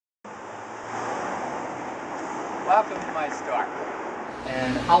welcome to my store.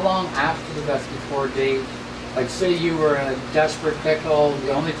 And how long after the best before date? Like say you were in a desperate pickle,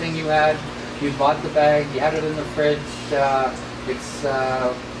 the only thing you had, you bought the bag, you had it in the fridge, it's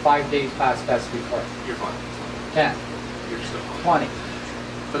 5 days past best before. You're fine. 10. You're still fine.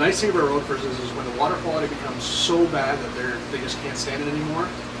 20. The nice thing about rotifers is when the water quality becomes so bad that they just can't stand it anymore,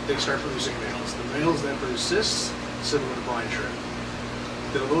 they start producing males. The males then produce cysts, similar to brine shrimp.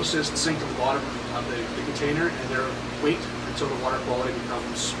 Those cysts sink to the bottom of the container and they'll wait until the water quality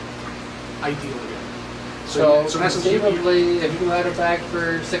becomes ideal again. So conceivably, if you had a bag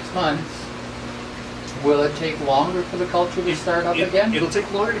for 6 months, will it take longer for the culture to start up again? It'll take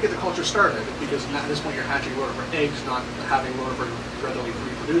longer to get the culture started because at this point you're hatching rotifer eggs, not having rotifer readily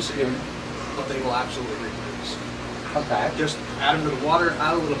reproducing, but they will absolutely reproduce. Okay. Just add them to the water,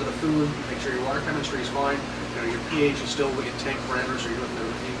 add a little bit of food, make sure your water chemistry is fine. You know, your pH is still within tank parameters, so you're looking at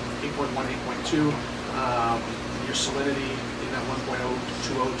 8.1, 8.2. Your salinity in that 1.0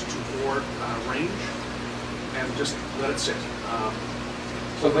 to 2.0 to 2.4 range, and just let it sit.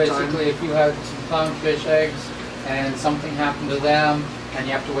 So basically, if you had some clownfish eggs and something happened to them, and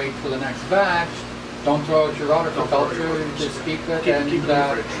you have to wait for the next batch, don't throw out your rotifer culture. Just keep it and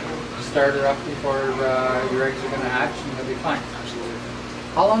start it up before your eggs are going to hatch, and you'll be fine. Absolutely.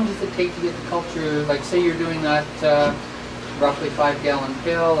 How long does it take to get the culture? Like, say you're doing that roughly 5-gallon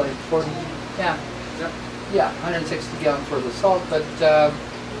pail, like 40, yeah, 160 gallons worth of salt. But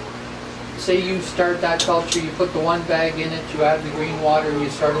say you start that culture, you put the one bag in it, you add the green water, and you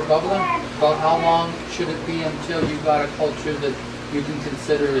start it bubbling. About how long should it be until you've got a culture that you can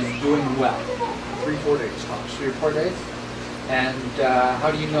consider is doing well? 3-4 days tops. 3 or 4 days. And how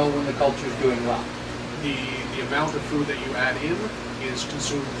do you know when the culture is doing well? The amount of food that you add in is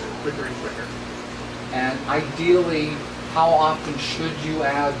consumed quicker and quicker. And ideally, how often should you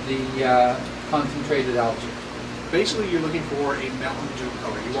add the concentrated algae? Basically, you're looking for a Mountain Dew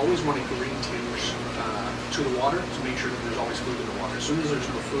color. You always want a green tinge to the water to make sure that there's always food in the water. As soon as there's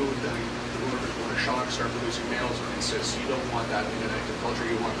no food, then the rotifers want to shock, start producing males and cysts. You don't want that in an active culture.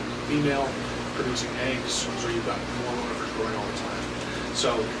 You want the female producing eggs, so you've got more rotifers growing all the time.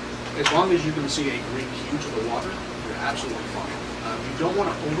 So as long as you can see a green hue to the water, you're absolutely fine. You don't want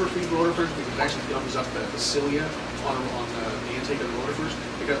to overfeed rotifers because it actually gums up the cilia on the intake of the rotifers.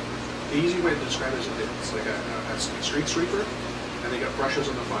 Because the easy way to describe it is it's like a street sweeper, and they got brushes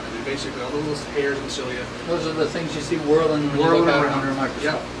on the front, and they basically all those hairs and cilia. Those are the things you see whirling when you look at it under a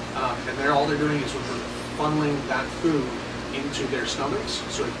microscope. Yeah, and all they're doing is funneling that food into their stomachs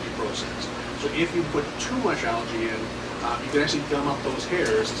so it can be processed. So if you put too much algae in, you can actually gum up those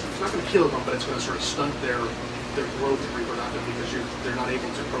hairs. It's not going to kill them, but it's going to sort of stunt their growth and reproductive because they're not able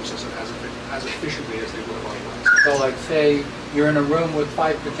to process it as efficiently as they would have otherwise. So like say you're in a room with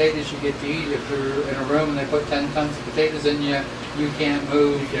 5 potatoes you get to eat. If you're in a room and they put 10 tons of potatoes in you, you can't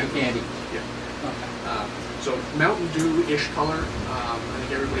move, you can't eat. Yeah. Okay. So Mountain Dew-ish color, I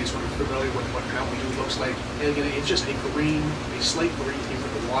think everybody's sort of familiar with what Mountain Dew looks like. And again, it's just a slight green hue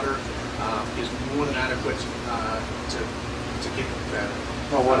with the water is more than adequate to keep it fed.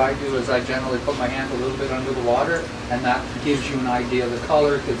 Well, what I do is I generally put my hand a little bit under the water, and that gives you an idea of the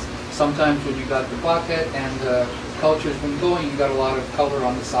color, because sometimes when you got the bucket and the culture's been going, you got a lot of color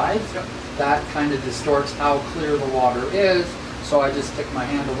on the sides. Yep. That kind of distorts how clear the water is, so I just stick my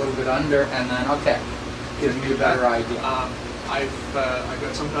hand a little bit under, and then, okay, gives me a better idea. I've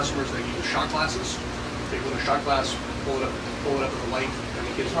got some customers that use shot glasses. They put a shot glass, pull it up with a light, and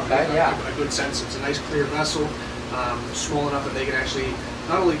it gives a good sense. It's a nice clear vessel, small enough that they can actually,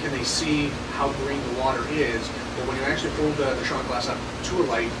 not only can they see how green the water is, but when you actually pull the shot glass up to a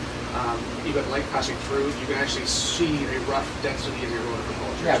light, you've got light passing through, you can actually see a rough density of your rotifer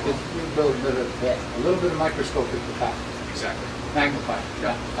culture. Yeah, because a little bit of microscopic effect. Exactly. Magnified.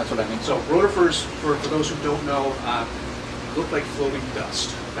 Yeah, that's what I mean. So rotifers, for those who don't know, look like floating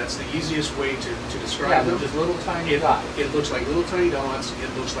dust. That's the easiest way to describe them. Just little tiny dots. It looks like little tiny dots.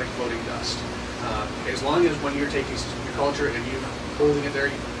 It looks like floating dust. As long as when you're taking your culture and you're holding it there,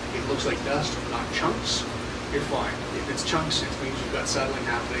 it looks like dust, not chunks, you're fine. If it's chunks, it means you've got settling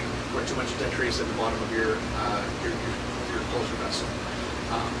happening or too much detritus at the bottom of your culture vessel.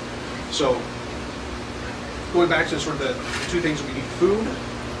 So going back to sort of the 2 things we need: food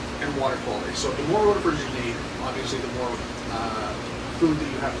and water quality. So the more rotifers you need, obviously the more food that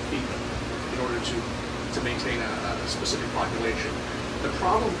you have to feed them in order to maintain a specific population. The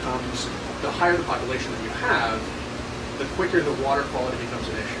problem comes, the higher the population that you have, the quicker the water quality becomes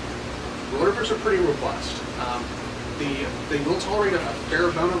an issue. Rotifers are pretty robust. They will tolerate a fair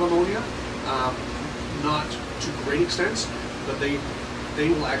amount of ammonia, not to great extents, but they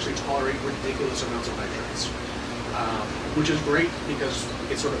will actually tolerate ridiculous amounts of nitrates. which is great because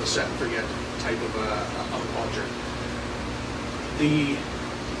it's sort of a set and forget type of culture. The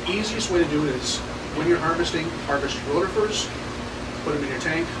easiest way to do it is when you're harvesting, harvest your rotifers, put them in your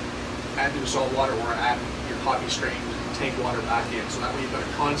tank, add new salt water, or add your coffee strained tank water back in. So that way you've got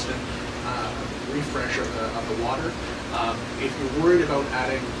a constant refresh of the water. If you're worried about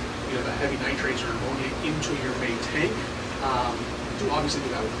adding the heavy nitrates or ammonia into your main tank, do obviously do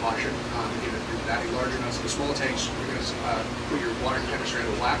that with caution. If you're adding large amounts of the small tanks, you're going to put your water chemistry out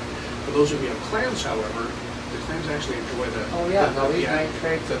of whack. For those of you who have clams, however, the clams actually enjoy the... Oh yeah, they'll eat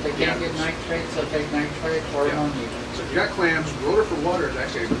nitrates. If they can't get nitrates, they'll take nitrates or ammonia. So if you got clams, Rotifer water is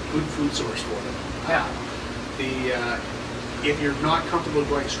actually a good food source for them. Yeah. If you're not comfortable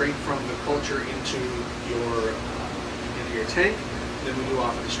going straight from the culture into your tank, then we do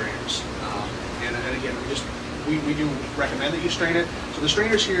offer the strainers. And again, we do recommend that you strain it. So the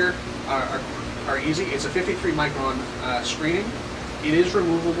strainers here are easy. It's a 53 micron screening. It is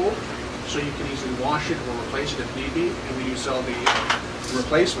removable, so you can easily wash it or replace it if need be. And we do sell the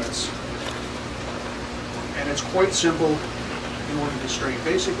replacements. And it's quite simple in order to strain.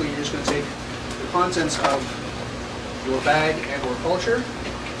 Basically, you're just going to take the contents of your bag and or culture,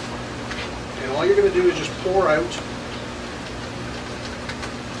 and all you're going to do is just pour out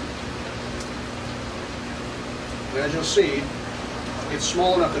and as you'll see, it's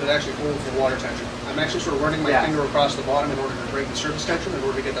small enough that it actually holds the water tension. I'm actually sort of running my finger across the bottom in order to break the surface tension in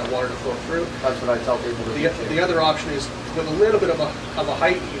order to get that water to flow through. That's what I tell people to do. The other option is with a little bit of a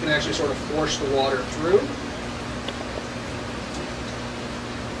height, you can actually sort of force the water through.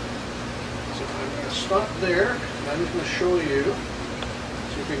 So I'm going to stop there. I'm just going to show you,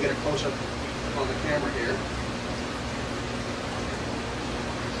 see if we can get a close-up on the camera here.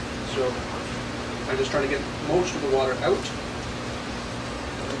 So I'm just trying to get most of the water out.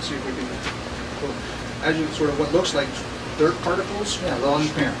 Let's see if we can, well, as you sort of what looks like dirt particles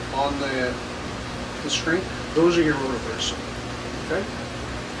on the screen, those are your rotifers. Okay?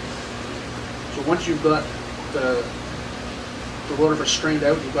 So once you've got the rotifer strained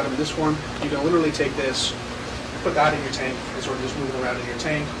out, you've got them in this form, you can literally take this, put that in your tank, and sort of just move it around in your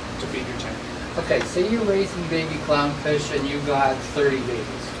tank to feed your tank. Okay, say you're raising baby clownfish and you got 30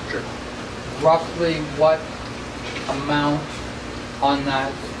 babies. Sure. Roughly what amount on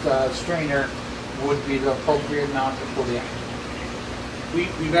that strainer would be the appropriate amount to put in?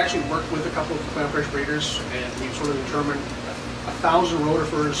 We've actually worked with a couple of clownfish breeders, and we've sort of determined 1,000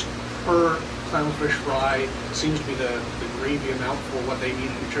 rotifers per clownfish fry seems to be the gravy amount for what they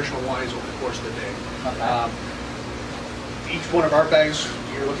need nutritional wise over the course of the day. Okay. Each one of our bags,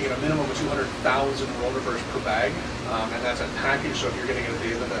 you're looking at a minimum of 200,000 rotifers per bag, and that's a package, so if you're getting it at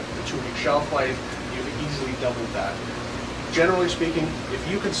the end of the 2-week shelf life, you can easily double that. Generally speaking, if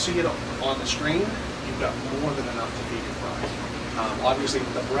you can see it on the screen, you've got more than enough to feed your fry. Obviously,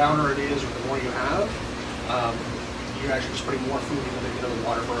 the browner it is, or the more you have, you're actually just putting more food into the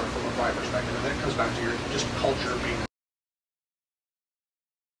water from a fry perspective, and then it comes back to your just culture being